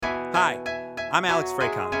Hi, I'm Alex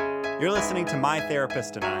Fraycon. You're listening to My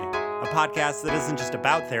Therapist and I, a podcast that isn't just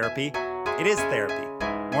about therapy, it is therapy.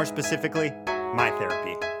 More specifically, my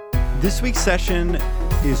therapy. This week's session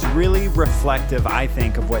is really reflective, I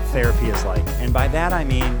think, of what therapy is like. And by that I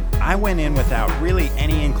mean, I went in without really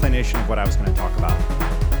any inclination of what I was going to talk about.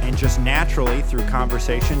 And just naturally, through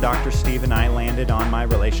conversation, Dr. Steve and I landed on my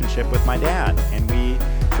relationship with my dad. And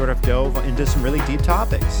we sort of dove into some really deep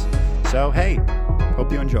topics. So, hey,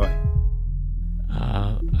 hope you enjoy.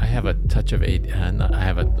 I have a touch of I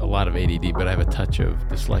have a lot of ADD, but I have a touch of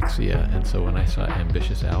dyslexia. And so when I saw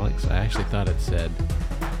Ambitious Alex, I actually thought it said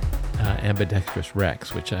Ambidextrous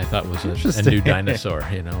Rex, which I thought was a new dinosaur,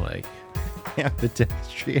 like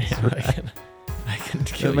Ambidextrous Rex. I can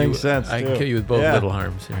kill that you. Makes sense, I too. can kill you with both little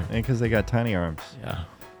arms here. And because they got tiny arms. Yeah.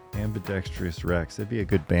 Ambidextrous Rex. That'd be a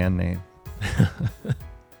good band name.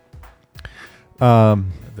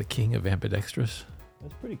 The king of ambidextrous.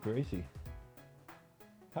 That's pretty crazy.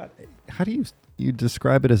 How do you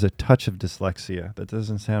describe it as a touch of dyslexia? That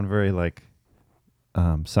doesn't sound very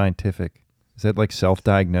scientific. Is that like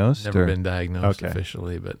self-diagnosed? Never been diagnosed Okay.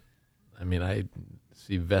 officially, but I mean, I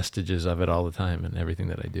see vestiges of it all the time in everything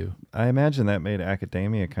that I do. I imagine that made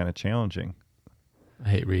academia kind of challenging. I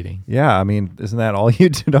hate reading. Yeah, I mean, isn't that all you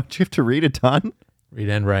do? Don't you have to read a ton? Read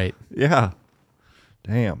and write. Yeah.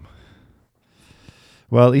 Damn.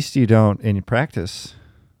 Well, at least you don't, in your practice,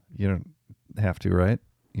 you don't have to, right?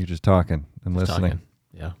 You're just talking and Just listening. talking.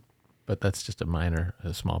 Yeah. But that's just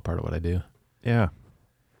a small part of what I do. Yeah.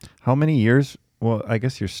 How many years? Well, I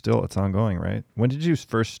guess it's ongoing, right? When did you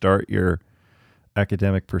first start your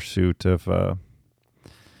academic pursuit of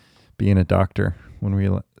being a doctor?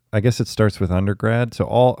 I guess it starts with undergrad. So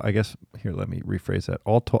let me rephrase that.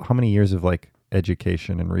 How many years of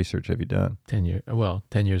education and research have you done? 10 years. Well,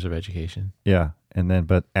 10 years of education. Yeah. And then,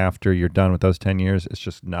 but after you're done with those 10 years, it's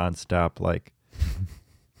just nonstop,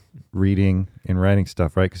 reading and writing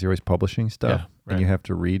stuff, right? Because you're always publishing stuff, Yeah, right. and you have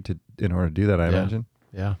to read in order to do that, I imagine.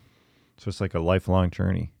 Yeah. So it's like a lifelong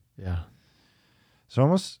journey. Yeah.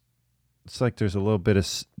 So it's like there's a little bit of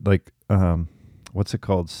what's it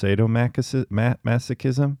called?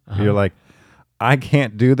 Sadomasochism. Uh-huh. You're like, I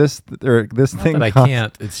can't do this or this Not thing. that I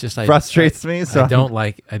can't. It's just frustrates me. So I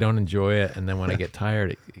don't enjoy it, and then when I get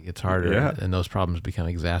tired, it gets harder, Yeah. and those problems become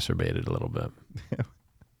exacerbated a little bit.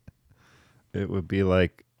 It would be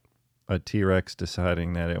like a T-Rex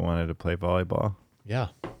deciding that it wanted to play volleyball. Yeah.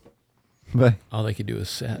 But All they could do is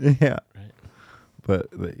set. yeah. Right. But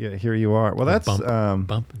yeah, here you are. Well, that's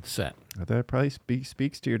Bump and set. that probably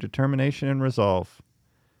speaks to your determination and resolve.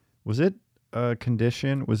 Was it a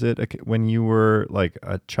condition? Was it when you were like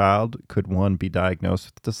a child? Could one be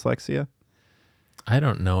diagnosed with dyslexia? I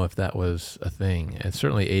don't know if that was a thing. And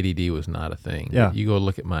certainly ADD was not a thing. Yeah. You go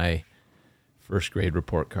look at my first grade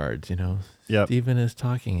report cards, Yep. Stephen is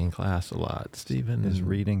talking in class a lot. Stephen Is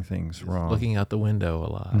reading things is wrong. looking out the window a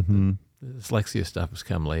lot. Mhm. The dyslexia stuff has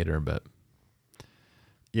come later, but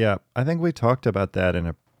Yeah, I think we talked about that in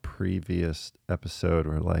a previous episode.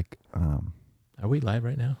 Where are we live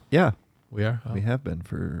right now? yeah, We are? Oh. we have been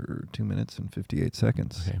for 2 minutes and 58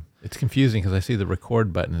 seconds. Okay. It's confusing because I see the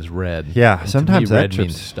record button is red. Yeah, And sometimes to me, that red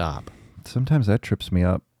means trips- stop. Sometimes that trips me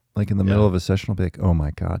up. Like in the Yeah. middle of a session, I'll be like, "Oh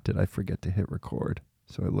my God, did I forget to hit record?"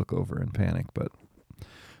 So I look over and panic. But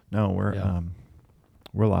no, we're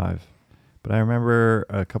live. But I remember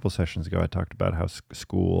a couple sessions ago, I talked about how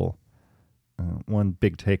school. One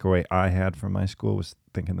big takeaway I had from my school was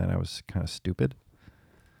thinking that I was kind of stupid.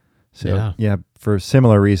 So yeah, for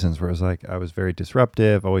similar reasons, where I was very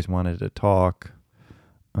disruptive, always wanted to talk.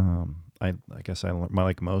 I guess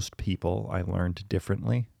like most people, I learned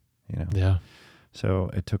differently. Yeah. So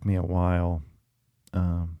it took me a while.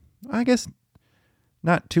 I guess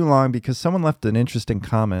not too long, because someone left an interesting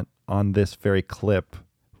comment on this very clip.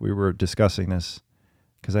 We were discussing this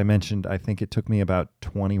because I mentioned I think it took me about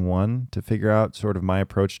 21 to figure out sort of my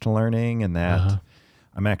approach to learning, and that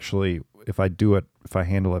I'm actually, if I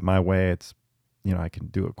handle it my way, it's, I can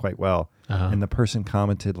do it quite well. Uh-huh. And the person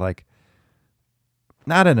commented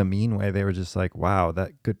not in a mean way. They were just like, "Wow,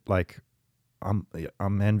 that good.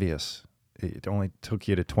 I'm envious. It only took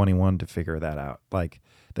you to 21 to figure that out.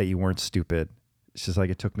 That you weren't stupid. It's just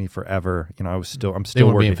it took me forever. I'm still They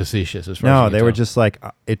weren't working." being facetious as far No, as they were just like,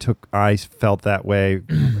 I felt that way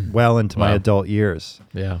well into my Wow. adult years.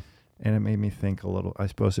 Yeah. And it made me think a little. I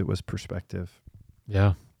suppose it was perspective.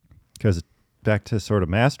 Yeah. Because back to sort of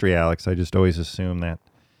mastery, Alex, I just always assume that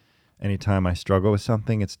anytime I struggle with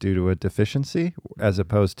something, it's due to a deficiency, as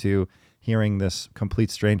opposed to hearing this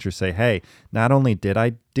complete stranger say, hey, not only did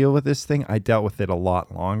I deal with this thing, I dealt with it a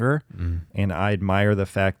lot longer. And I admire the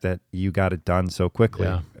fact that you got it done so quickly.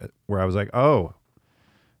 Yeah. Where I was like, oh,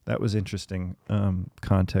 that was interesting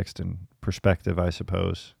context and perspective, I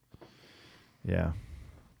suppose. Yeah.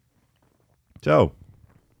 So,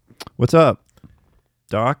 what's up,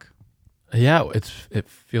 Doc? Yeah, it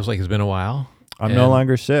feels like it's been a while. I'm no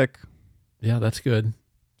longer sick. Yeah, that's good.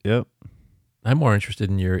 Yep. I'm more interested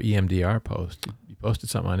in your EMDR post. You posted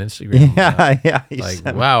something on Instagram. Yeah.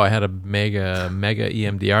 Like, wow, I had a mega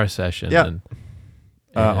EMDR session. Yeah. And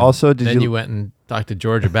also, then you went and talked to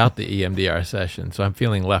George about the EMDR session, so I'm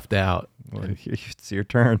feeling left out. Well, it's your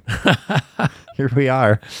turn. Here we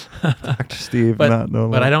are, Dr. Steve. But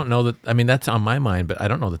I don't know that. I mean, that's on my mind, but I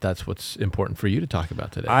don't know that that's what's important for you to talk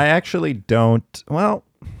about today. I actually don't. Well,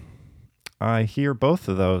 I hear both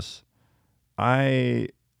of those. I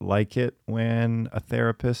like it when a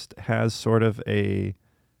therapist has sort of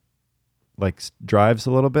drives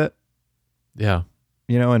a little bit. Yeah.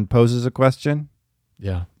 And poses a question.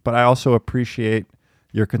 Yeah. But I also appreciate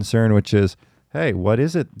your concern, which is, hey, what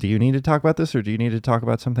is it? Do you need to talk about this, or do you need to talk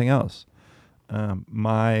about something else?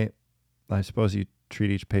 I suppose you treat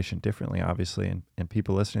each patient differently, obviously, and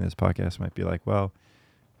people listening to this podcast might be like, well,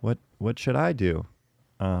 what should I do?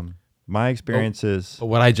 My experience is... But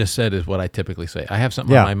what I just said is what I typically say. I have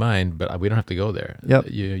something on my mind, but we don't have to go there. Yep.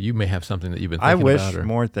 You may have something that you've been thinking about. I wish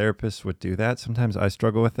more therapists would do that. Sometimes I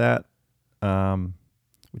struggle with that.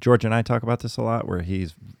 George and I talk about this a lot, where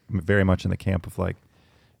he's very much in the camp of like,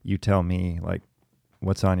 you tell me like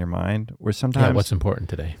what's on your mind. Where sometimes what's important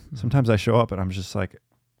today. Sometimes I show up and I'm just like,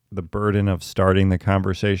 the burden of starting the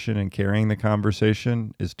conversation and carrying the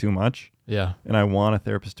conversation is too much. Yeah. And I want a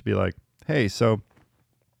therapist to be like, hey, so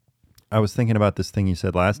I was thinking about this thing you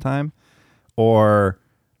said last time, or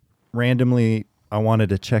randomly I wanted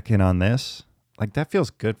to check in on this. Like, that feels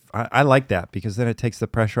good. I like that, because then it takes the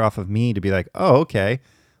pressure off of me to be like, oh, okay,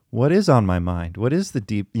 what is on my mind? What is the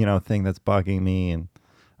deep, thing that's bugging me? And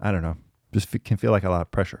I don't know, just can feel like a lot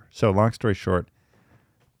of pressure. So long story short,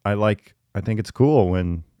 I think it's cool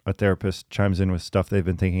when a therapist chimes in with stuff they've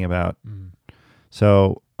been thinking about.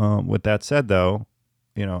 So with that said, though,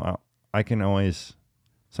 I can always,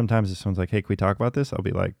 sometimes if someone's like, hey, can we talk about this? I'll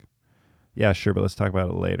be like, yeah, sure, but let's talk about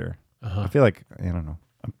it later. I feel like, I don't know,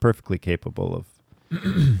 I'm perfectly capable of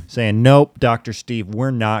saying, nope, Dr. Steve,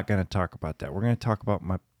 we're not going to talk about that. We're going to talk about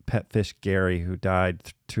my pet fish, Gary, who died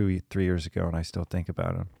 3 years ago, and I still think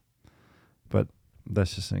about him. But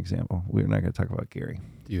that's just an example. We're not going to talk about Gary.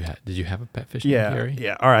 Did you have a pet fish named Gary?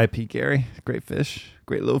 Yeah, R.I.P. Gary. Great fish.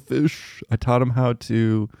 Great little fish. I taught him how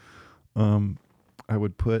to, I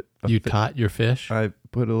would put... taught your fish? I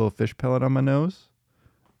put a little fish pellet on my nose,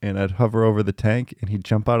 and I'd hover over the tank, and he'd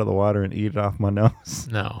jump out of the water and eat it off my nose.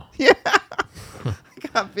 No. Yeah. I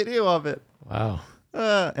got video of it. Wow.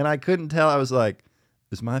 And I couldn't tell. I was like,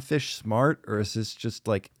 is my fish smart, or is this just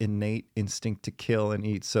like innate instinct to kill and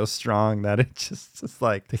eat so strong that it just is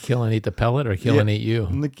like... To kill and eat the pellet, or kill and eat you?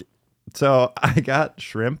 So I got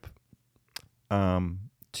shrimp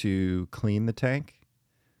to clean the tank.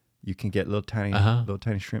 You can get little tiny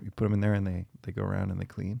shrimp. You put them in there, and they go around and they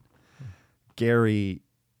clean. Gary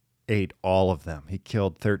ate all of them. He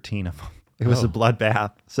killed 13 of them. It was a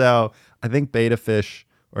bloodbath. So I think betta fish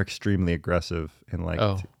are extremely aggressive and like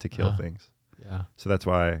to kill things. Yeah. So that's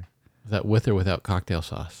why. Is that with or without cocktail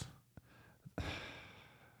sauce?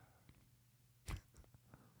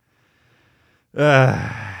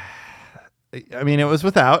 I mean, it was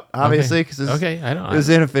without, obviously, because it was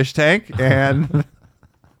in a fish tank, and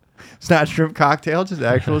it's not shrimp cocktail, just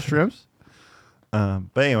actual shrimps. But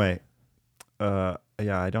anyway, I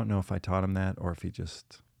don't know if I taught him that or if he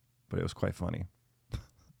just, but it was quite funny.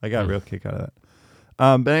 I got a real kick out of that.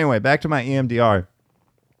 But anyway, back to my EMDR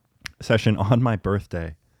session on my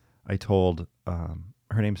birthday. I told,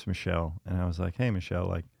 her name's Michelle, and I was like, hey, Michelle,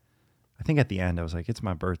 like, I think at the end I was like, it's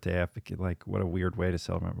my birthday. I think, like, what a weird way to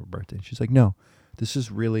celebrate my birthday. And she's like, no, this is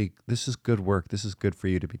good work. This is good for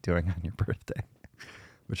you to be doing on your birthday,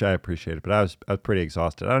 which I appreciated. But I was pretty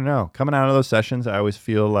exhausted. I don't know. Coming out of those sessions, I always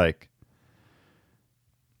feel like,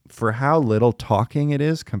 for how little talking it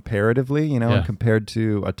is comparatively, and compared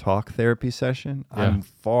to a talk therapy session, I'm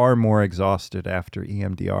far more exhausted after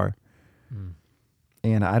EMDR.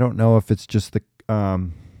 And I don't know if it's just the,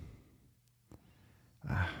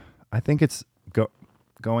 I think it's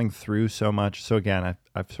going through so much. So again,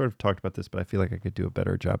 I've sort of talked about this, but I feel like I could do a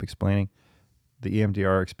better job explaining. The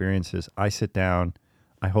EMDR experiences, I sit down,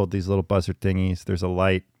 I hold these little buzzer thingies. There's a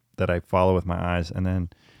light that I follow with my eyes, and then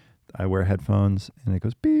I wear headphones, and it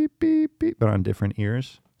goes beep, beep, beep, but on different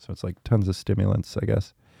ears. So it's like tons of stimulants, I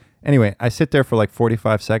guess. Anyway, I sit there for like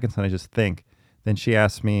 45 seconds and I just think. Then she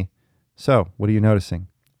asks me, so what are you noticing?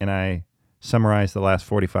 And I summarize the last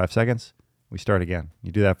 45 seconds. We start again.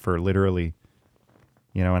 You do that for literally,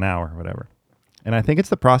 an hour or whatever. And I think it's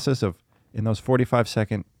the process of, in those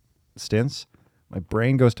 45-second stints, my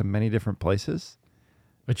brain goes to many different places.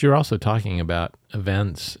 But you're also talking about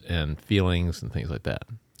events and feelings and things like that.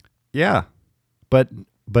 Yeah. But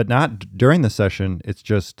not during the session. It's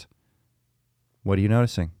just, what are you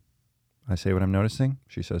noticing? I say what I'm noticing.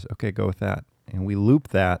 She says, okay, go with that. And we loop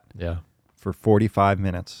that for 45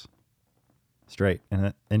 minutes straight.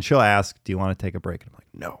 And she'll ask, do you want to take a break? And I'm like,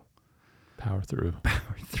 no. Power through.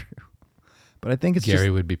 But I think it's Gary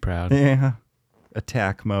would be proud. Yeah.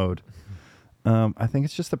 Attack mode. I think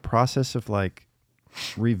it's just the process of like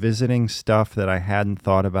revisiting stuff that I hadn't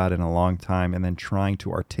thought about in a long time and then trying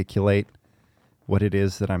to articulate what it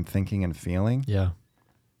is that I'm thinking and feeling. Yeah.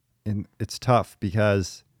 And it's tough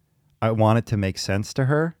because I want it to make sense to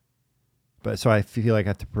her. But so I feel like I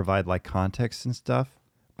have to provide like context and stuff.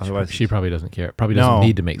 Otherwise, she probably doesn't care. Probably doesn't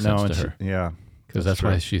need to make sense to her. Yeah. Because that's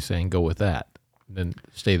why she's saying go with that. Then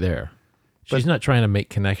stay there. She's not trying to make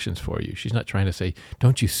connections for you. She's not trying to say,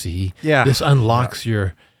 don't you see? Yeah. This unlocks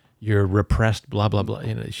your repressed blah, blah, blah.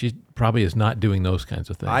 She probably is not doing those kinds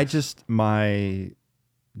of things.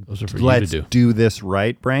 Those are for you to do. Do this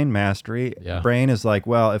right brain mastery. Yeah. Brain is like,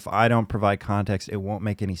 well, if I don't provide context, it won't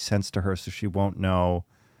make any sense to her, so she won't know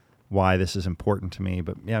why this is important to me.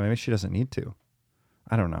 But yeah, maybe she doesn't need to.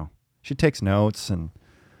 I don't know. She takes notes, and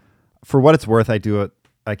for what it's worth, I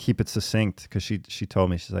keep it succinct because she told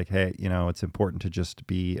me, she's like, hey, it's important to just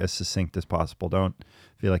be as succinct as possible. Don't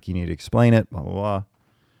feel like you need to explain it, blah, blah, blah.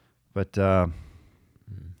 But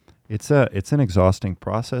it's an exhausting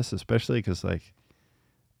process, especially because like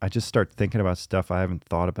I just start thinking about stuff I haven't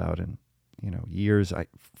thought about in years.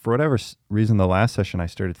 For whatever reason, the last session I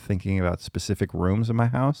started thinking about specific rooms in my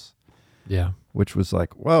house. Yeah, which was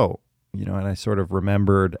like, whoa, and I sort of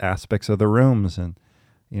remembered aspects of the rooms, and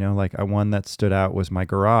like one that stood out was my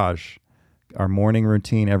garage. Our morning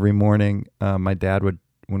routine every morning, my dad would,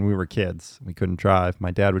 when we were kids, we couldn't drive.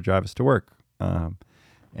 My dad would drive us to work.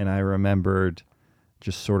 And I remembered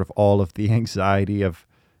just sort of all of the anxiety of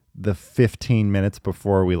the 15 minutes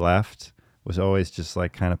before we left was always just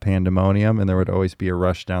like kind of pandemonium. And there would always be a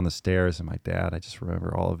rush down the stairs. And my dad, I just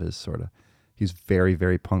remember all of his he's very,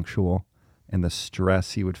 very punctual, and the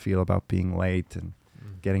stress he would feel about being late and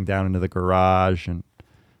getting down into the garage. And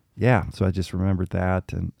yeah, so I just remembered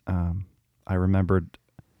that. And I remembered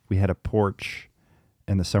we had a porch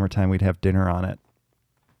in the summertime. We'd have dinner on it,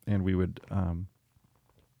 and we would,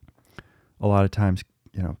 a lot of times,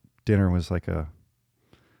 dinner was like a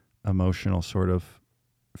emotional sort of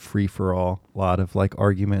free for all, a lot of like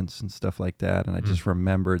arguments and stuff like that. And I just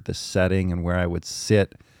remembered the setting and where I would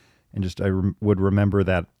sit, and just would remember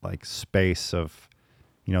that like space of,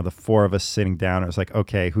 the four of us sitting down. It was like,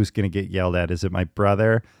 okay, who's going to get yelled at? Is it my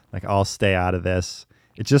brother? Like, I'll stay out of this.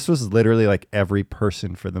 It just was literally like every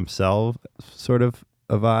person for themselves sort of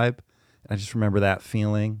a vibe. I just remember that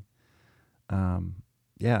feeling.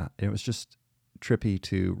 Yeah, it was just trippy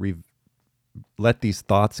to let these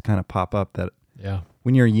thoughts kind of pop up that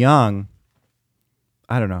when you're young,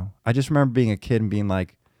 I don't know. I just remember being a kid and being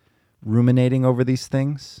like ruminating over these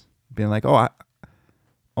things, being like,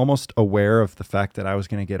 almost aware of the fact that I was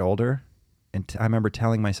going to get older. And I remember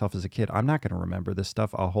telling myself as a kid, I'm not going to remember this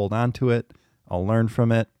stuff. I'll hold on to it. I'll learn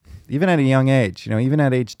from it. Even at a young age, even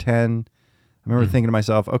at age 10, I remember thinking to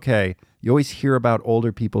myself, okay, you always hear about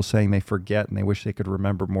older people saying they forget and they wish they could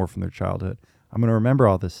remember more from their childhood. I'm going to remember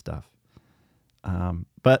all this stuff.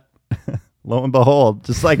 But lo and behold,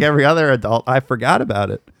 just like every other adult, I forgot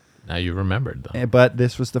about it. Now you remembered, though. But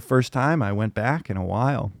this was the first time I went back in a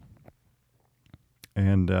while.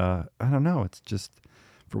 And I don't know. It's just,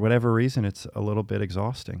 for whatever reason, it's a little bit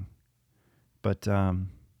exhausting. But do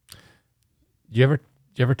you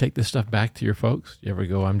ever take this stuff back to your folks? Do you ever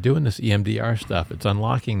go, I'm doing this EMDR stuff. It's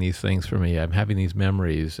unlocking these things for me. I'm having these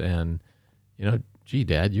memories. And, gee,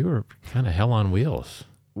 Dad, you were kind of hell on wheels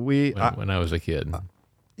when I was a kid.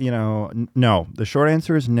 No. The short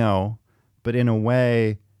answer is no. But in a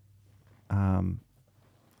way,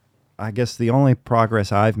 I guess the only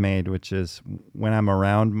progress I've made, which is when I'm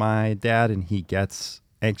around my dad and he gets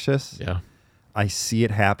anxious, I see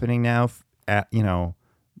it happening now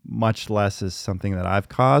much less as something that I've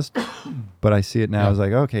caused, but I see it now as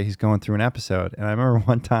like, okay, he's going through an episode. And I remember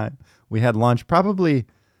one time we had lunch, probably,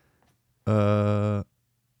 not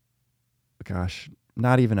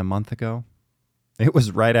even a month ago. It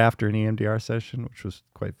was right after an EMDR session, which was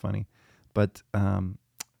quite funny. But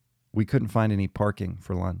we couldn't find any parking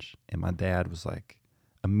for lunch. And my dad was like,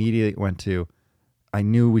 immediately went to, I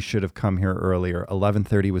knew we should have come here earlier.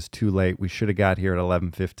 11:30 was too late. We should have got here at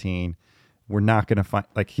 11:15. We're not going to find,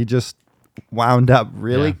 like, he just wound up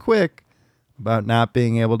really quick about not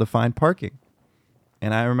being able to find parking.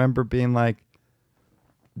 And I remember being like,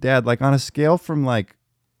 Dad, like on a scale from like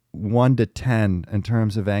 1 to 10 in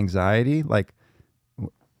terms of anxiety, like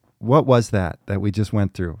what was that we just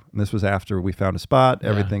went through? And this was after we found a spot.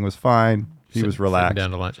 Everything was fine. He was relaxed.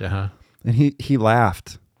 Sitting down to lunch, And he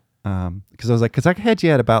laughed because I was like, because I had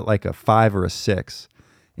you at about like a 5 or a 6.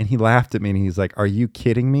 And he laughed at me and he's like, are you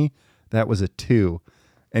kidding me? That was a 2.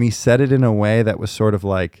 And he said it in a way that was sort of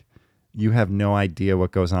like, you have no idea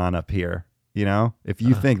what goes on up here. You know, if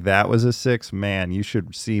you think that was a 6, man, you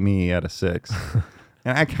should see me at a 6.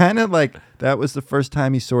 And I kind of like, that was the first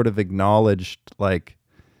time he sort of acknowledged, like,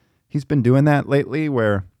 he's been doing that lately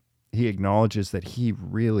where he acknowledges that he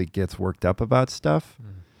really gets worked up about stuff.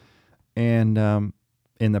 And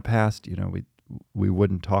in the past, you know, we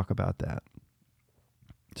wouldn't talk about that.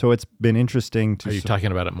 So it's been interesting to... Are you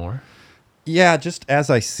talking about it more? Yeah, just as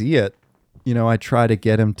I see it, you know, I try to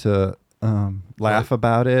get him to laugh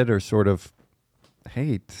about it or sort of,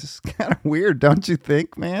 hey, this is kind of weird, don't you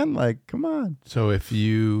think, man? Like, come on. So if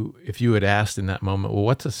you had asked in that moment, well,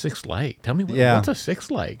 what's a 6 like? Tell me, what's a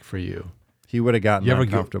 6 like for you? He would have gotten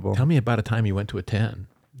uncomfortable. Tell me about a time you went to a 10.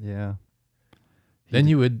 Yeah. Then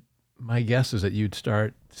you would, my guess is that you'd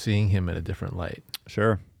start seeing him in a different light.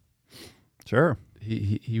 Sure.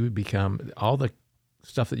 He would become, all the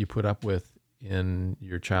stuff that you put up with in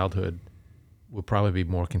your childhood will probably be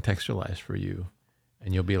more contextualized for you.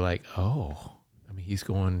 And you'll be like, oh, I mean, he's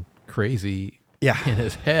going crazy in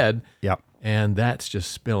his head. Yeah. And that's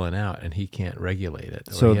just spilling out and he can't regulate it.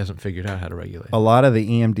 Or So he hasn't figured out how to regulate it. A lot of the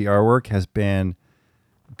EMDR work has been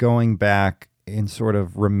going back and sort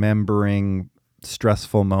of remembering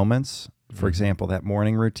stressful moments. For example, that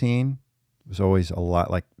morning routine was always a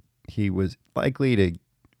lot like he was likely to,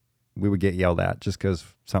 we would get yelled at just because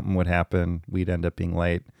something would happen. We'd end up being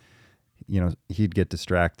late. You know, he'd get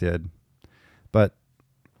distracted. But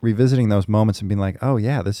revisiting those moments and being like, oh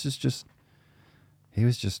yeah, this is just, he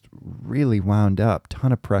was just really wound up,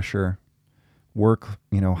 ton of pressure, work,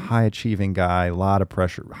 you know, high achieving guy, a lot of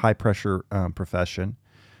pressure, high pressure profession.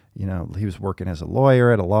 You know, he was working as a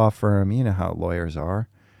lawyer at a law firm. You know how lawyers are.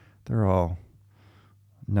 They're all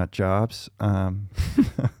nut jobs.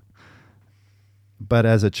 But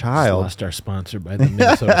as a child... Just lost our sponsor by the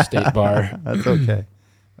Minnesota State Bar. That's okay.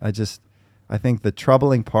 I think the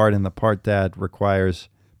troubling part and the part that requires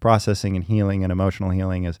processing and healing and emotional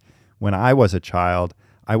healing is when I was a child,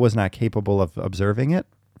 I was not capable of observing it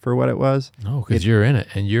for what it was. No, because you're in it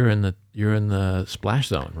and you're in the splash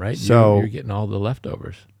zone, right? So you're getting all the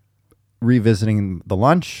leftovers. Revisiting the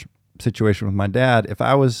lunch situation with my dad, if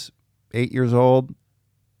I was 8 years old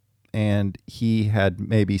and he had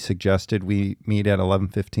maybe suggested we meet at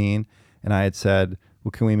 11:15 and I had said,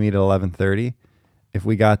 well, can we meet at 11:30? If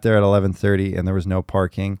we got there at 11:30 and there was no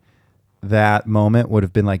parking, that moment would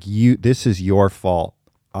have been like, this is your fault.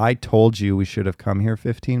 I told you we should have come here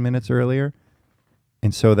 15 minutes earlier.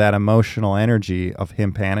 And so that emotional energy of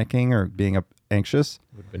him panicking or being anxious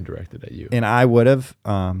would have been directed at you. And I would have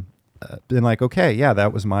been like, okay, yeah,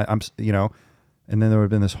 that was you know, and then there would have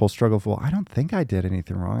been this whole struggle of, well, I don't think I did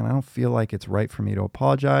anything wrong. And I don't feel like it's right for me to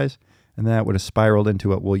apologize. And then that would have spiraled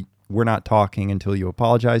into it. Well, we're not talking until you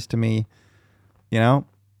apologize to me. You know,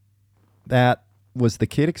 that was the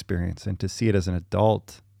kid experience. And to see it as an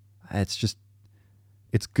adult, it's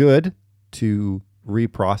good to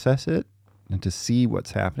reprocess it and to see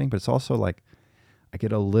what's happening. But it's also like, I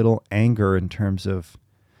get a little anger in terms of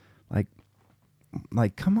like,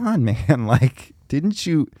 come on, man. Like, couldn't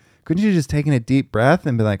you just taken a deep breath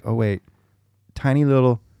and be like, oh wait, tiny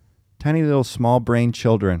little small brain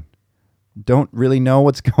children don't really know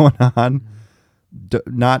what's going on.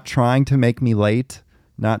 Not trying to make me late,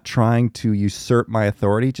 not trying to usurp my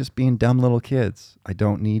authority, just being dumb little kids. I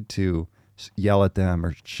don't need to yell at them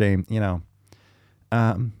or shame, you know.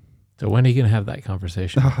 So when are you going to have that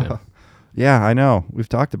conversation with him? Yeah, I know. We've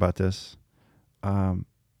talked about this. I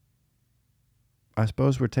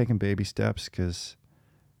suppose we're taking baby steps because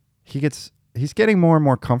he's getting more and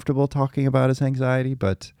more comfortable talking about his anxiety,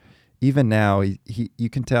 but even now, you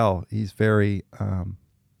can tell he's very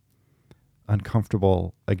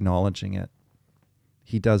uncomfortable acknowledging it.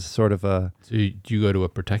 He does sort of a... So do you go to a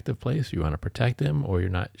protective place? You want to protect him, or you're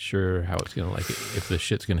not sure how it's going to, like, if the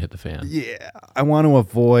shit's going to hit the fan? Yeah, I want to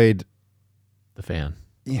avoid... The fan.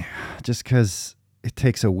 Yeah, just because it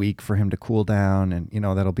takes a week for him to cool down, and, you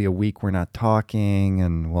know, that'll be a week we're not talking,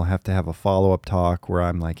 and we'll have to have a follow-up talk where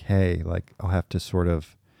I'm like, hey, like, I'll have to sort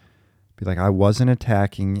of be like, I wasn't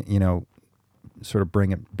attacking, sort of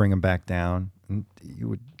bring him back down. And you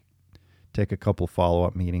would take a couple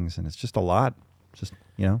follow-up meetings, and it's just a lot. Just,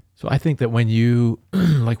 So I think that when you,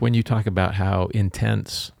 like when you talk about how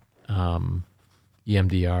intense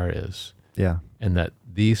EMDR is, yeah, and that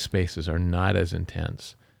these spaces are not as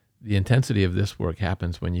intense, the intensity of this work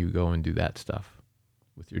happens when you go and do that stuff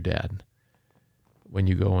with your dad. When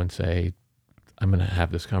you go and say, I'm going to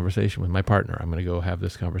have this conversation with my partner. I'm going to go have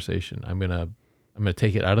this conversation. I'm going to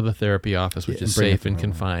take it out of the therapy office, which is safe and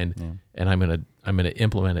confined, and I'm going to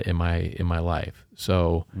implement it in my life.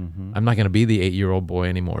 So I'm not going to be the 8-year-old boy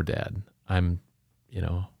anymore, Dad. I'm,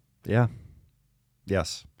 yeah,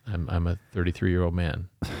 yes, I'm a 33-year-old man.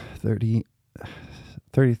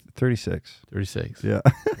 36. 36. Yeah.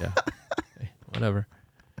 Yeah. Okay, whatever.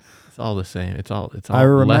 It's all the same. It's all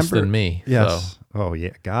less than me. Yes. So. Oh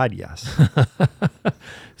yeah. God, yes.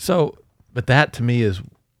 So, but that to me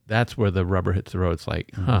that's where the rubber hits the road. It's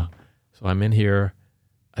like, So I'm in here.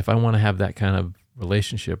 If I want to have that kind of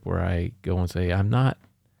relationship where I go and say,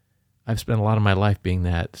 I've spent a lot of my life being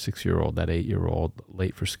that 6-year-old, that 8-year-old,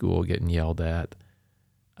 late for school, getting yelled at.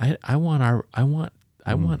 I want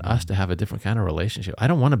us to have a different kind of relationship. I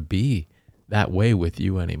don't want to be that way with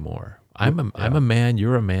you anymore. I'm a man.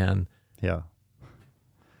 You're a man. Yeah.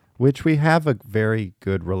 Which we have a very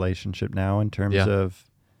good relationship now in terms of,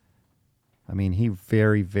 he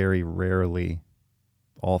very, very rarely,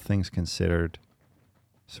 all things considered,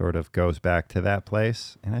 sort of goes back to that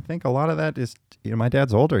place. And I think a lot of that is, my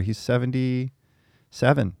dad's older. He's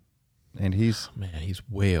 77 and he's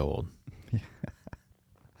way old.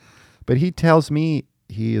 But he tells me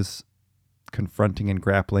he is confronting and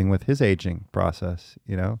grappling with his aging process,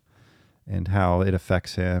 and how it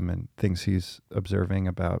affects him and things he's observing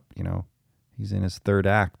about, he's in his third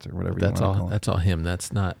act or whatever. That's all. That's all him.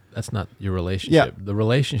 That's not your relationship. Yeah. The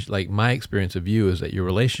relationship, like my experience of you, is that your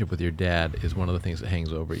relationship with your dad is one of the things that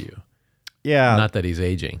hangs over you. Yeah. Not that he's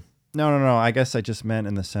aging. No. I guess I just meant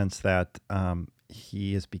in the sense that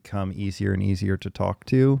he has become easier and easier to talk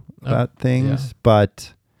to about things,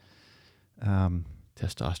 but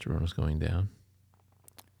testosterone is going down.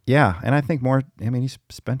 Yeah, and I think more, he's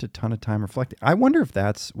spent a ton of time reflecting. I wonder if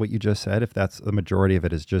that's what you just said, if that's the majority of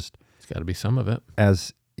it is just... It's got to be some of it.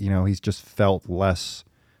 As, he's just felt less,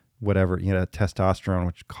 whatever, testosterone,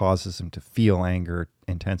 which causes him to feel anger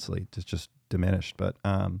intensely, just diminished. But,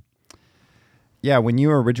 yeah, when you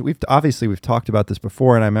were originally... We've talked about this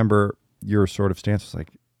before, and I remember your sort of stance was like,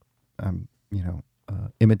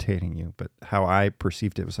 imitating you, but how I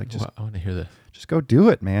perceived it was like, just I want to hear this. Just go do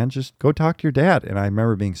it, man. Just go talk to your dad. And I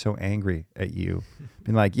remember being so angry at you,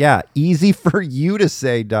 being like, yeah, easy for you to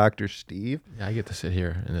say, Dr. Steve. Yeah, I get to sit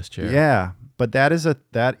here in this chair. Yeah, but that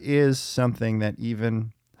is something that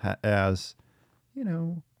even as,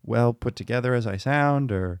 well put together as I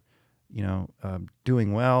sound, or,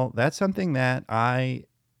 doing well, that's something that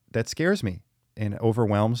scares me and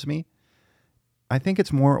overwhelms me. I think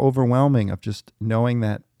it's more overwhelming of just knowing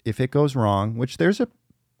that if it goes wrong, which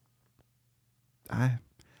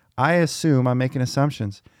I assume, I'm making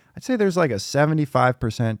assumptions, I'd say there's like a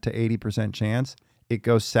 75% to 80% chance it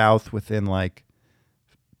goes south within like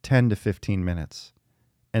 10 to 15 minutes.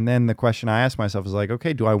 And then the question I ask myself is like,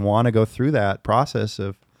 okay, do I want to go through that process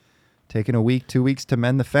of taking a week, 2 weeks to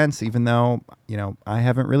mend the fence, even though, I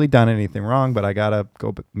haven't really done anything wrong, but I got to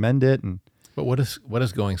go mend it. But what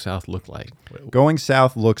does going south look like? Going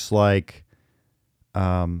south looks like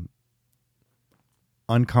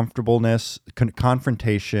uncomfortableness,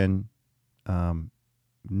 confrontation,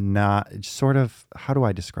 not sort of, how do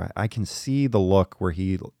I describe? I can see the look where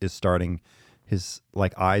he is starting, his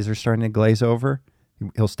like eyes are starting to glaze over.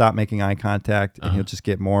 He'll stop making eye contact and he'll just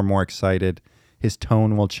get more and more excited. His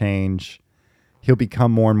tone will change. He'll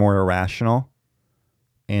become more and more irrational.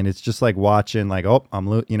 And it's just like watching, like, oh,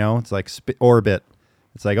 it's like orbit.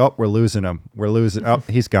 It's like, oh, we're losing him. Oh,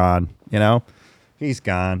 he's gone. He's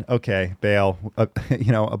gone. Okay, bail.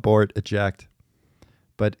 Abort, eject.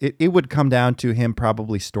 But it would come down to him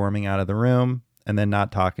probably storming out of the room and then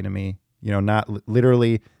not talking to me. Not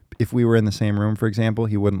literally. If we were in the same room, for example,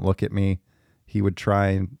 he wouldn't look at me. He would try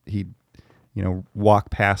and he'd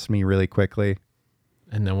walk past me really quickly.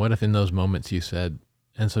 And then what if in those moments you said,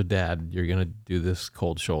 and so, Dad, you're going to do this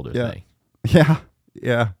cold shoulder thing?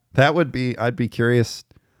 Yeah. That would be, I'd be curious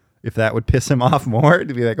if that would piss him off more,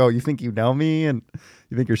 to be like, oh, you think you know me and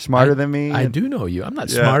you think you're smarter than me? I do know you. I'm not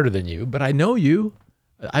smarter than you, but I know you.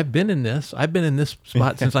 I've been in this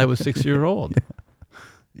spot since I was 6 years old.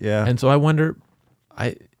 Yeah. And so I wonder,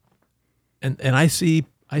 I see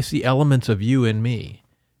elements of you in me.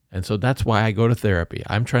 And so that's why I go to therapy.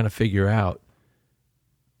 I'm trying to figure out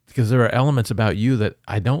because there are elements about you that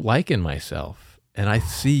I don't like in myself, and I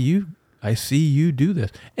see you do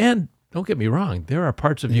this. And don't get me wrong, there are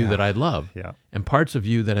parts of you that I love, and parts of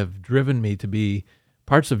you that have driven me to be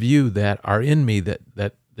parts of you that are in me that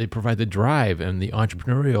they provide the drive and the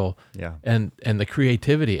entrepreneurial and the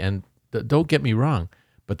creativity. And don't get me wrong,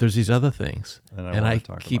 but there's these other things, and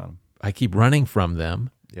I keep running from them.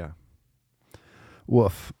 Yeah.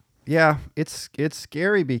 Woof. Yeah, it's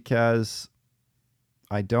scary because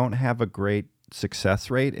I don't have a great success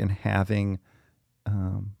rate in having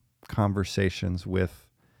conversations with,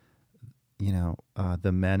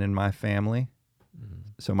 the men in my family. Mm-hmm.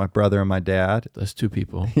 So my brother and my dad. That's two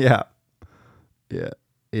people. Yeah. Yeah.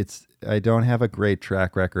 I don't have a great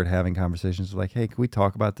track record having conversations like, hey, can we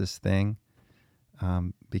talk about this thing?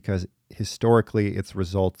 Because historically it's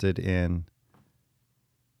resulted in,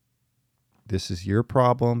 this is your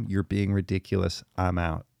problem, you're being ridiculous, I'm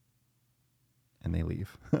out. And they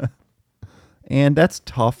leave. And that's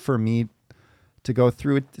tough for me to go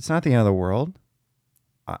through. It's not the end of the world.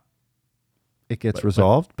 It gets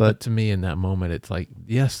resolved. But to me in that moment, it's like,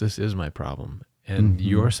 yes, this is my problem. And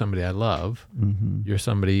you're somebody I love. Mm-hmm. You're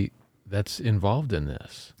somebody that's involved in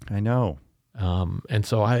this. I know. And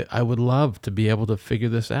so I would love to be able to figure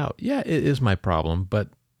this out. Yeah, it is my problem, but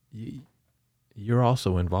you're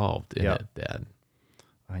also involved in it, Dad.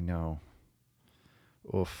 I know.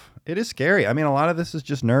 Oof. It is scary. I mean, a lot of this is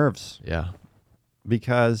just nerves. Yeah.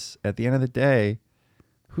 Because at the end of the day,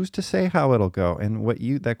 who's to say how it'll go? And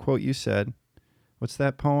that quote you said, what's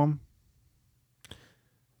that poem?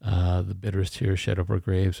 The bitterest tears shed over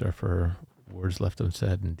graves are for words left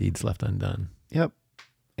unsaid and deeds left undone. Yep.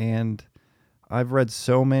 And I've read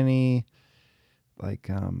so many,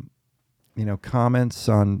 comments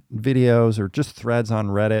on videos or just threads on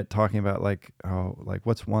Reddit talking about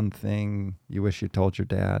what's one thing you wish you told your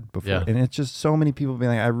dad before? Yeah. And it's just so many people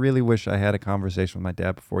being like, I really wish I had a conversation with my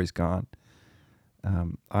dad before he's gone.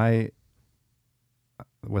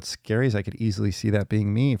 What's scary is I could easily see that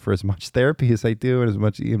being me for as much therapy as I do and as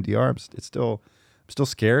much EMDR. I'm still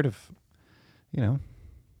scared of, I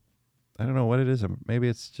don't know what it is. Maybe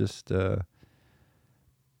it's just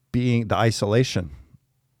being the isolation,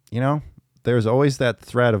 There's always that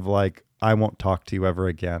threat of I won't talk to you ever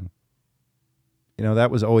again.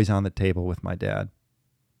 That was always on the table with my dad.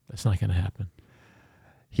 That's not going to happen.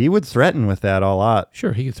 He would threaten with that a lot.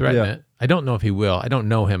 Sure, he could threaten it. I don't know if he will. I don't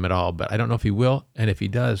know him at all, but I don't know if he will. And if he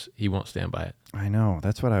does, he won't stand by it. I know.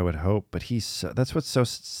 That's what I would hope. But that's what's so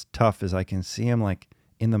tough is I can see him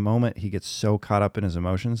in the moment, he gets so caught up in his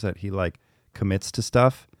emotions that he commits to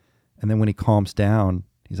stuff. And then when he calms down,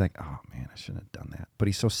 he's like, oh man, I shouldn't have done that. But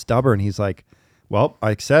he's so stubborn. He's like, well,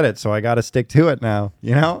 I said it, so I got to stick to it now.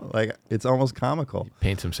 It's almost comical. He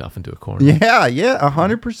paints himself into a corner. Yeah,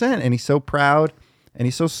 100%. And he's so proud and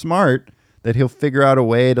he's so smart that he'll figure out a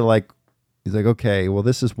way to he's like, okay, well,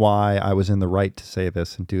 this is why I was in the right to say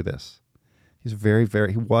this and do this. He was a very,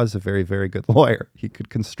 very good lawyer. He could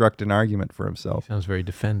construct an argument for himself. He sounds very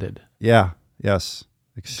defended. Yeah. Yes.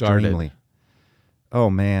 Extremely. Guarded. Oh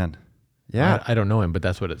man. Yeah. I don't know him, but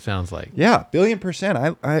that's what it sounds like. Yeah.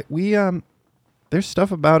 1,000,000%. There's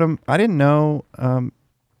stuff about him I didn't know, I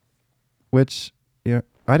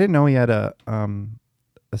didn't know he had a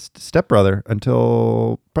stepbrother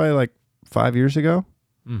until probably 5 years ago.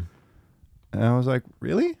 Mm. And I was like,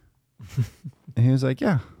 really? And he was like,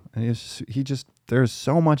 yeah. And there's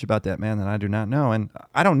so much about that man that I do not know. And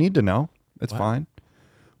I don't need to know. It's fine.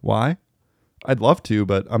 Why? I'd love to,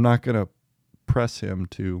 but I'm not going to press him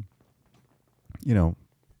to,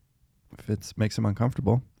 if it makes him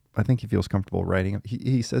uncomfortable. I think he feels comfortable writing.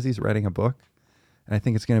 He says he's writing a book. And I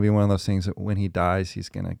think it's going to be one of those things that when he dies, he's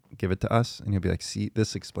going to give it to us. And he'll be like, see,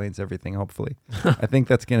 this explains everything, hopefully. I think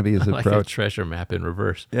that's going to be his approach. Like a treasure map in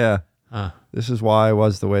reverse. Yeah. This is why I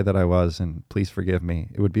was the way that I was, and please forgive me.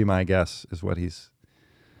 It would be my guess is what he's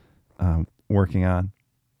working on.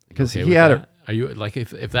 Because he had Are you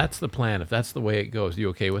if that's the plan, if that's the way it goes, you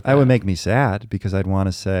okay with that? That would make me sad because I'd want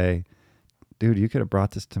to say, dude, you could have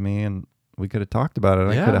brought this to me and we could have talked about it.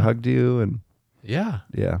 I could have hugged you and yeah.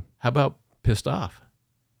 How about pissed off?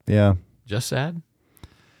 Yeah. Just sad?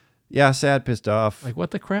 Yeah, sad, pissed off.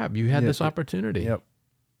 What the crap? You had this opportunity. Yep.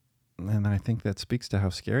 And I think that speaks to how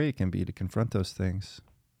scary it can be to confront those things.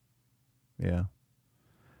 Yeah.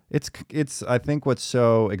 It's I think what's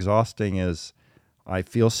so exhausting is I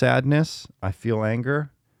feel sadness, I feel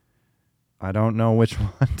anger. I don't know which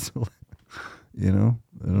one to, I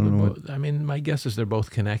don't know. I mean, my guess is they're both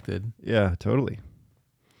connected. Yeah, totally.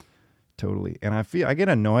 Totally. And I get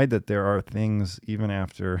annoyed that there are things even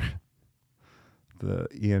after the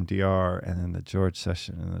EMDR and then the George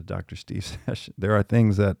session and the Dr. Steve session, there are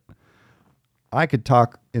things that I could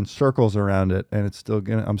talk in circles around it, and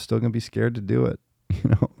I'm still gonna be scared to do it.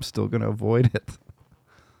 I'm still gonna avoid it.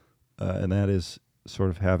 And that is sort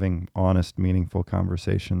of having honest, meaningful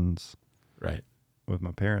conversations, Right. with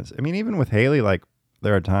my parents. I mean, even with Haley, like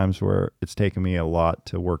there are times where it's taken me a lot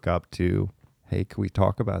to work up to, hey, can we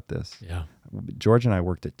talk about this? Yeah. George and I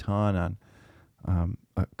worked a ton on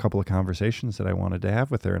a couple of conversations that I wanted to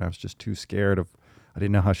have with her, and I was just too scared of. I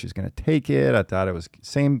didn't know how she was going to take it. I thought it was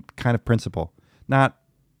same kind of principle.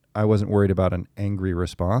 I wasn't worried about an angry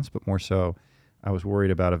response, but more so, I was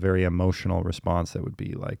worried about a very emotional response that would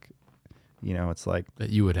be like, it's like That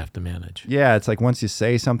you would have to manage. yeah, it's like once you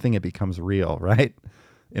say something, it becomes real, right?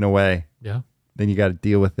 In a way. Yeah. Then you got to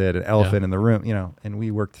deal with it, an elephant in the room, and we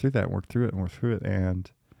worked through that, worked through it. And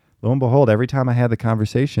lo and behold, every time I had the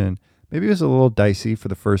conversation, maybe it was a little dicey for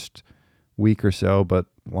the first week or so, but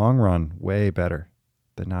long run, way better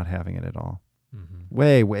than not having it at all. Mm-hmm.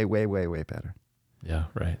 Way, way, way, way, way better. Yeah.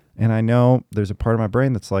 Right. And I know there's a part of my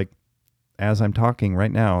brain that's like, as I'm talking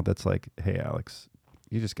right now, that's like, hey, Alex,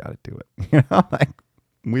 you just got to do it. Like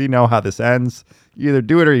we know how this ends. You either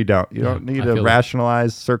do it or you don't. You don't need to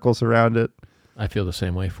rationalize circles around it. I feel the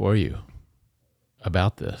same way for you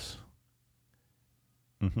about this.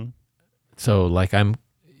 Mm-hmm. So like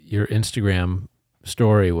your Instagram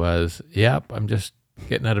story was, yep, I'm just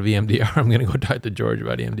getting out of EMDR. I'm going to go talk to George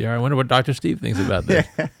about EMDR. I wonder what Dr. Steve thinks about this.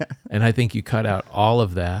 And I think you cut out all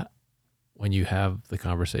of that when you have the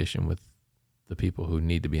conversation with the people who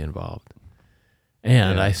need to be involved.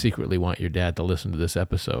 And I secretly want your dad to listen to this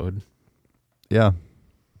episode. Yeah.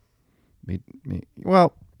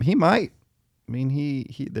 Well, he might. I mean,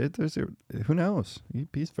 who knows?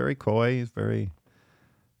 He's very coy. He's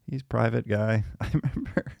a private guy. I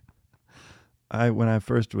remember when I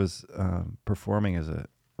first was performing as a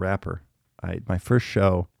rapper, my first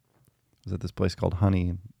show was at this place called Honey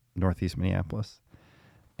in Northeast Minneapolis.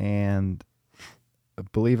 And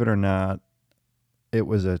believe it or not, it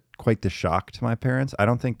was quite the shock to my parents. I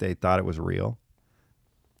don't think they thought it was real.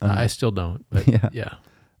 I still don't. But yeah.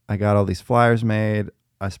 I got all these flyers made.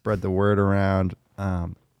 I spread the word around,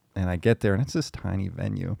 and I get there, and it's this tiny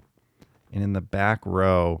venue. And in the back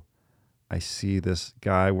row, I see this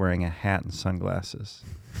guy wearing a hat and sunglasses.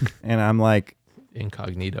 And I'm like...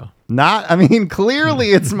 Incognito.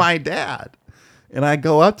 Clearly it's my dad. And I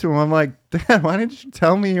go up to him. I'm like, Dad, why didn't you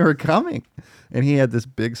tell me you were coming? And he had this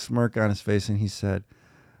big smirk on his face, and he said,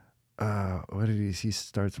 he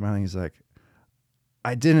started smiling. He's like,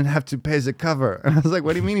 I didn't have to pay the cover. And I was like,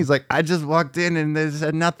 what do you mean? He's like, I just walked in and they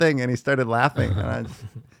said nothing. And he started laughing. And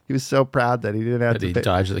he was so proud that he didn't have to pay. He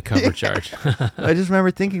dodged the cover charge. I just remember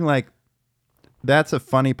thinking like, that's a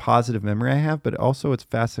funny, positive memory I have, but also it's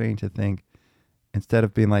fascinating to think instead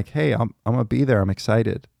of being like, hey, I'm going to be there. I'm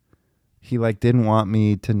excited. He like didn't want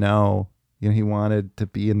me to know, he wanted to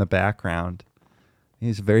be in the background.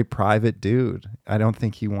 He's a very private dude. I don't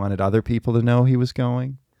think he wanted other people to know he was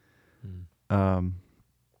going.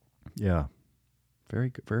 Yeah.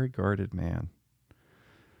 Very, very guarded man.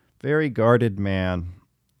 Very guarded man.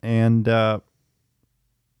 And I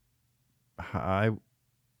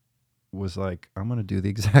was like, I'm going to do the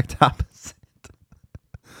exact opposite.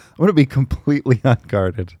 I'm going to be completely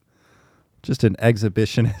unguarded. Just an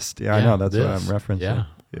exhibitionist. Yeah, I know. That's what I'm referencing. Yeah,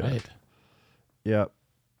 right. Yeah.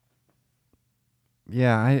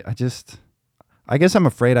 Yeah, I guess I'm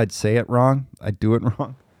afraid I'd say it wrong. I'd do it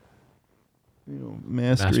wrong.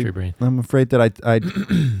 Mastery brain. I'm afraid that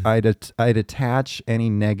I'd attach any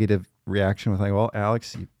negative reaction with like, well,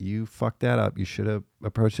 Alex, you fucked that up. You should have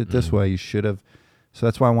approached it this way. You should have. So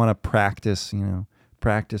that's why I want to practice,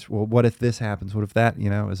 well, what if this happens? What if that,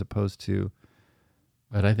 as opposed to.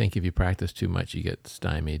 But I think if you practice too much, you get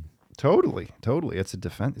stymied. Totally. It's a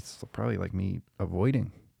defense. It's probably like me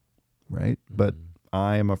avoiding, right? But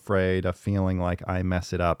I am afraid of feeling like I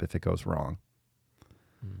mess it up if it goes wrong.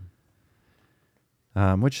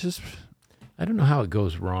 Which is... I don't know how it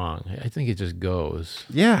goes wrong. I think it just goes.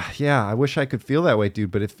 Yeah. I wish I could feel that way,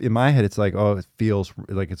 dude. But if in my head, it's like, oh, it feels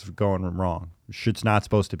like it's going wrong. It's not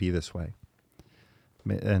supposed to be this way.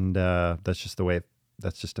 And that's just the way...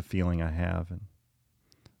 That's just a feeling I have. And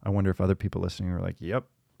I wonder if other people listening are like, yep,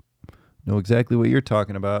 know exactly what you're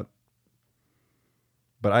talking about.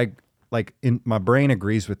 But my brain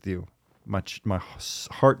agrees with you. My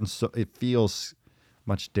heart and soul, it feels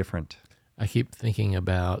much different. I keep thinking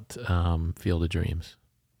about Field of Dreams.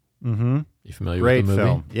 Mm-hmm. You familiar with the movie?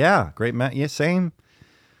 Film. Yeah, great. Yeah, same.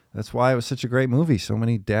 That's why it was such a great movie. So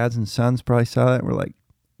many dads and sons probably saw that and were like,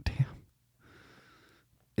 damn.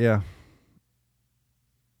 Yeah.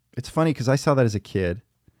 It's funny because I saw that as a kid,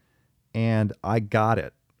 and I got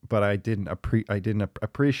it, but I didn't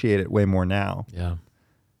appreciate it way more now. Yeah.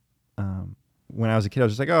 When I was a kid, I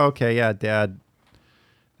was just like, oh, okay, yeah, Dad.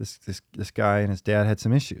 This guy and his dad had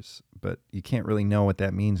some issues, but you can't really know what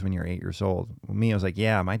that means when you're 8 years old. Well, me, I was like,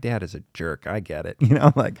 yeah, my dad is a jerk. I get it,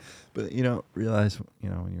 like, but you don't realize,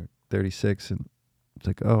 when you're 36 and it's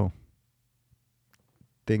like, oh,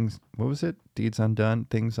 things. What was it? Deeds undone,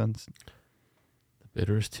 things The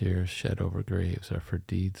bitterest tears shed over graves are for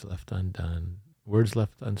deeds left undone. Words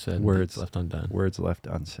left unsaid. Words deeds left undone. Words left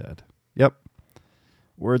unsaid. Yep.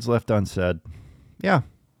 Words left unsaid. Yeah.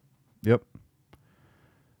 Yep.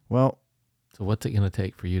 Well, So what's it going to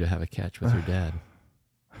take for you to have a catch with your dad?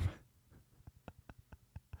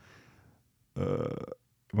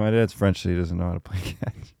 My dad's French, so he doesn't know how to play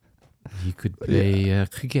catch. He could play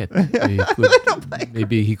cricket.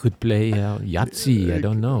 Maybe he could play Yahtzee. I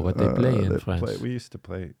don't know what they play in France. We used to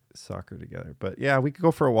play soccer together. But yeah, we could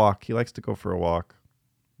go for a walk. He likes to go for a walk.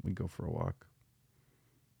 We go for a walk.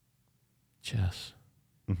 Chess.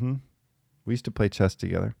 Mm-hmm. We used to play chess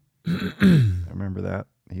together. I remember that.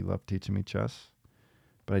 He loved teaching me chess.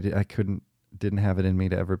 But I didn't have it in me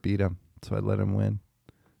to ever beat him. So I'd let him win.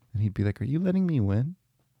 And he'd be like, are you letting me win?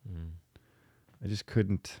 I just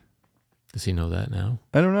couldn't. Does he know that now?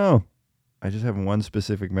 I don't know. I just have one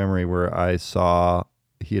specific memory where I saw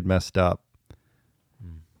he had messed up,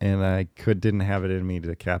 and I didn't have it in me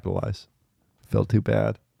to capitalize. I felt too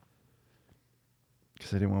bad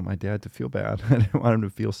because I didn't want my dad to feel bad. I didn't want him to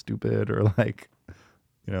feel stupid or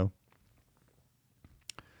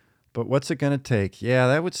But what's it gonna take? Yeah,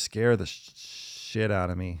 that would scare the shit out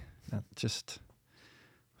of me. Just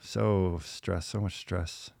so much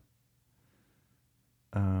stress.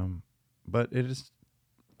 But it is,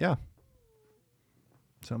 yeah,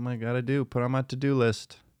 something I got to do, put on my to-do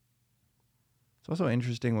list. It's also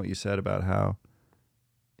interesting what you said about how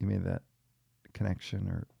you made that connection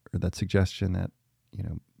or that suggestion that,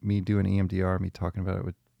 me doing EMDR, me talking about it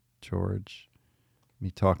with George, me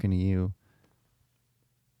talking to you,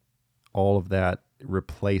 all of that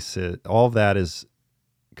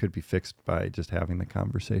could be fixed by just having the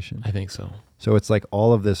conversation. I think so. So it's like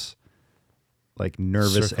all of this like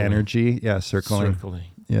nervous Circling. Energy. Yeah, circling.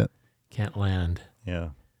 Yeah. Can't land.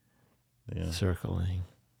 Yeah. Circling.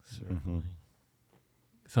 Mm-hmm.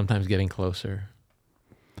 Sometimes getting closer.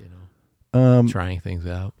 Trying things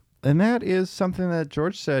out. And that is something that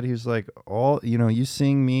George said. He was like, you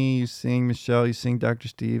seeing me, you seeing Michelle, you seeing Dr.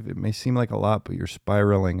 Steve, it may seem like a lot, but you're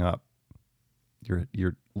spiraling up.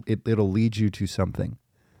 It'll lead you to something.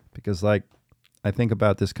 Because I think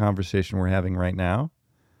about this conversation we're having right now,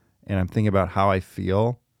 and I'm thinking about how I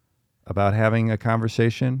feel about having a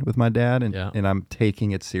conversation with my dad, and I'm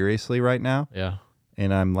taking it seriously right now. Yeah.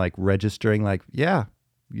 And I'm like registering we're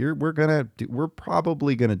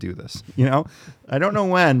probably gonna do this. I don't know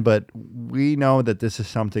when, but we know that this is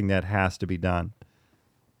something that has to be done.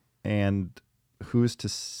 And who's to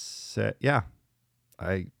say? Yeah,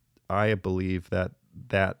 I believe that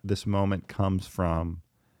this moment comes from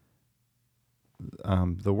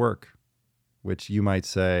the work, which you might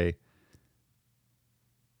say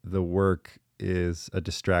the work is a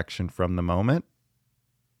distraction from the moment.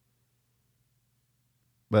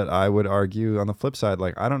 But I would argue on the flip side,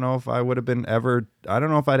 I don't know if I don't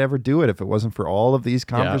know if I'd ever do it if it wasn't for all of these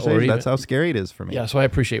conversations. That's how scary it is for me. Yeah, so I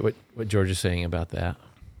appreciate what George is saying about that.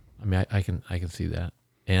 I mean, I can see that.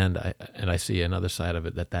 And I see another side of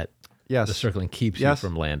it that yes. The circling keeps you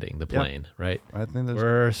from landing the plane, right? I think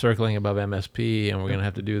we're circling above MSP, and we're going to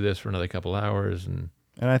have to do this for another couple hours. And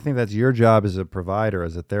I think that's your job as a provider,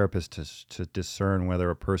 as a therapist, to discern whether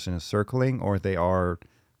a person is circling or they are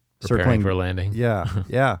preparing for landing. Yeah,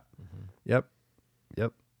 yeah. Mm-hmm. Yep. Yeah,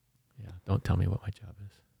 don't tell me what my job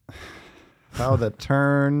is. How the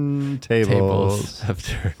turntables have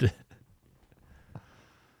turned.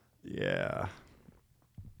 Yeah.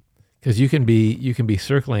 Because you can be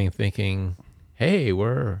circling thinking, hey,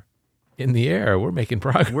 we're in the air. We're making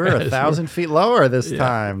progress. We're 1,000 feet lower this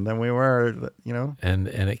time than we were, And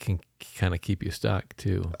it can kind of keep you stuck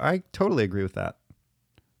too. I totally agree with that.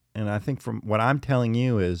 And I think from what I'm telling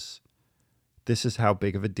you is this is how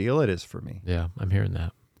big of a deal it is for me. Yeah, I'm hearing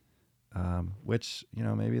that. Which,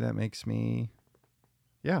 maybe that makes me,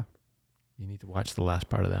 yeah. You need to watch the last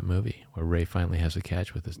part of that movie where Ray finally has a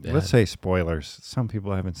catch with his dad. Let's say spoilers. Some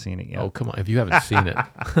people haven't seen it yet. Oh, come on. If you haven't seen it.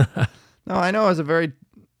 No, I know. It's a very,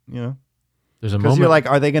 There's a moment. Because you're like,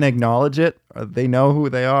 are they going to acknowledge it? Or they know who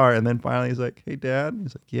they are. And then finally he's like, hey, Dad.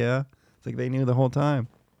 He's like, yeah. It's like they knew the whole time.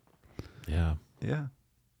 Yeah. Yeah.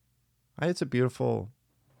 It's a beautiful,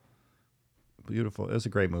 it was a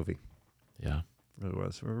great movie. Yeah. It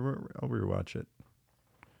was. I'll rewatch it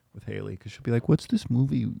with Haley because she'll be like, "What's this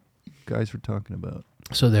movie you guys were talking about?"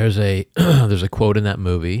 So there's a there's a quote in that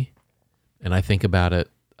movie, and I think about it.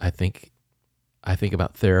 I think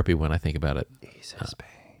about therapy when I think about it. Jesus,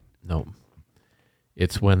 pain. No,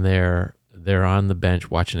 it's when they're on the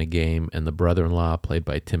bench watching a game, and the brother-in-law, played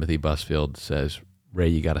by Timothy Busfield, says, "Ray,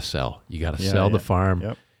 you got to sell. You got to sell the farm.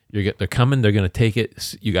 Yep. They're coming. They're going to take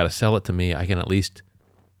it. You got to sell it to me. I can at least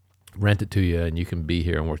rent it to you, and you can be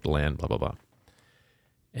here and work the land. Blah blah blah."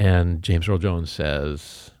 And James Earl Jones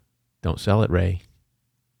says, "Don't sell it, Ray.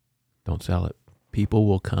 Don't sell it. People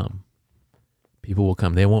will come. People will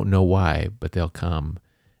come. They won't know why, but they'll come."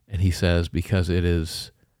 And he says, because it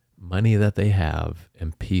is money that they have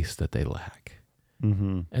and peace that they lack.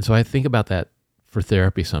 Mm-hmm. And so I think about that for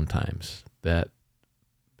therapy sometimes, that,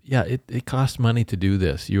 yeah, it costs money to do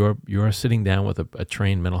this. You're sitting down with a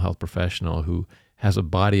trained mental health professional who has a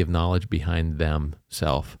body of knowledge behind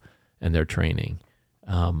themselves and their training.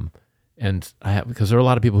 Because there are a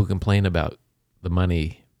lot of people who complain about the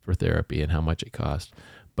money for therapy and how much it costs.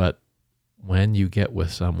 But when you get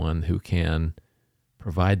with someone who can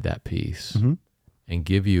provide that peace Mm-hmm. and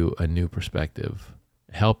give you a new perspective,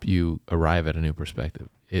 help you arrive at a new perspective,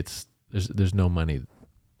 there's no money,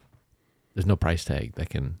 there's no price tag that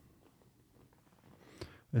can.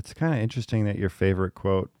 It's kind of interesting that your favorite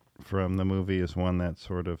quote from the movie is one that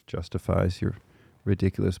sort of justifies your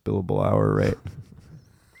ridiculous billable hour rate.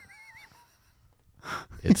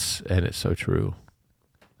 It's so true.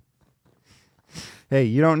 Hey,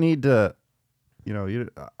 you don't need to,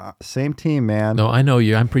 same team, man. No, I know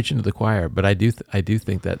you. I'm preaching to the choir, but I do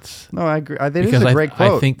think that's. No, I agree. That is Because a great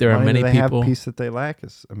quote. I think there are Money many that people have peace that they lack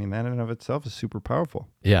that in and of itself is super powerful.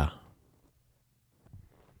 Yeah.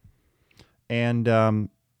 And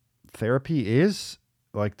therapy is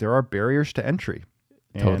there are barriers to entry,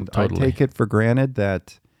 and Totally. I take it for granted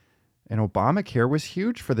that. And Obamacare was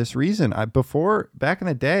huge for this reason. Back in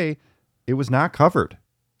the day, it was not covered.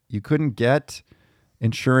 You couldn't get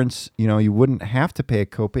insurance. You wouldn't have to pay a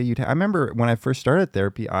copay. I remember when I first started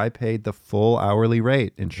therapy, I paid the full hourly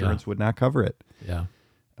rate. Insurance would not cover it. Yeah.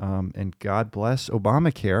 And God bless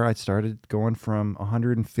Obamacare. I started going from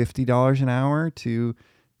 $150 an hour to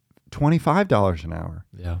 $25 an hour.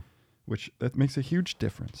 Yeah. That makes a huge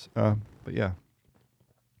difference. But yeah.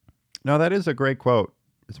 No, that is a great quote.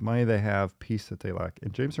 It's money they have, peace that they lack.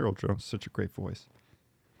 And James Earl Jones, such a great voice.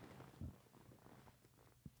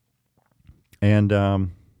 And there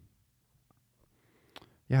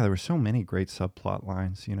were so many great subplot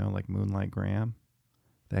lines, like Moonlight Graham,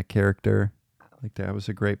 that character. That was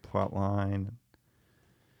a great plot line.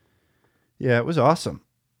 Yeah, it was awesome.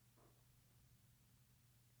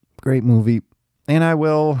 Great movie. And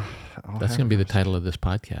That's going to be the title of this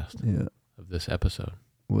podcast. Yeah. Of this episode.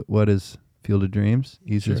 What is Field of Dreams?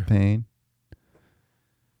 Eases Sure. pain.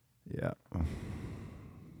 Yeah.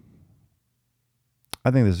 I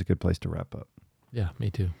think this is a good place to wrap up. Yeah, me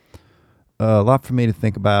too. A lot for me to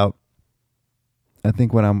think about. I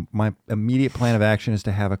think my immediate plan of action is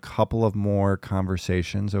to have a couple of more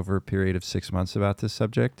conversations over a period of 6 months about this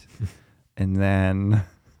subject. And then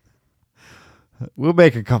we'll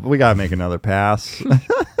make we got to make another pass.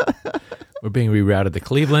 We're being rerouted to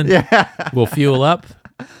Cleveland. Yeah. We'll fuel up.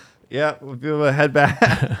 Yeah, we'll head back.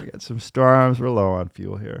 We got some storms. We're low on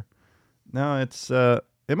fuel here. No,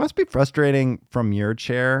 it must be frustrating from your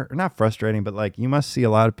chair. Or not frustrating, but you must see a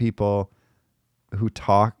lot of people who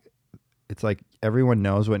talk. It's like everyone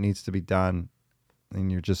knows what needs to be done, and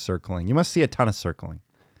you're just circling. You must see a ton of circling.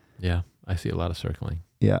 Yeah, I see a lot of circling.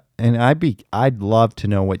 Yeah, and I'd love to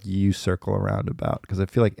know what you circle around about, because I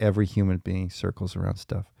feel like every human being circles around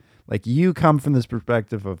stuff. You come from this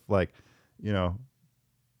perspective of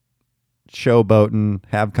showboating,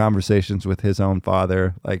 have conversations with his own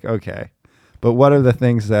father. Okay, but what are the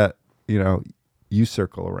things that you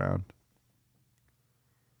circle around?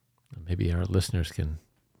 Maybe our listeners can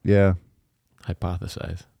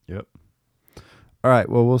hypothesize. Yep. All right,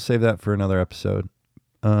 well, we'll save that for another episode.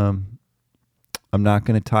 I'm not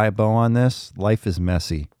going to tie a bow on this. Life is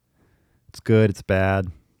messy. It's good, it's bad.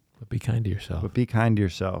 But be kind to yourself. But be kind to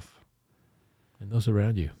yourself. And those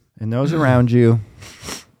around you. And those around you.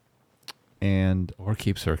 And or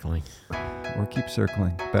keep circling.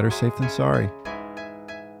 Better safe than sorry.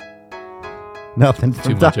 Nothing.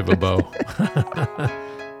 Too much of a bow.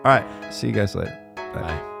 All right. See you guys later.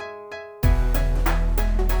 Bye.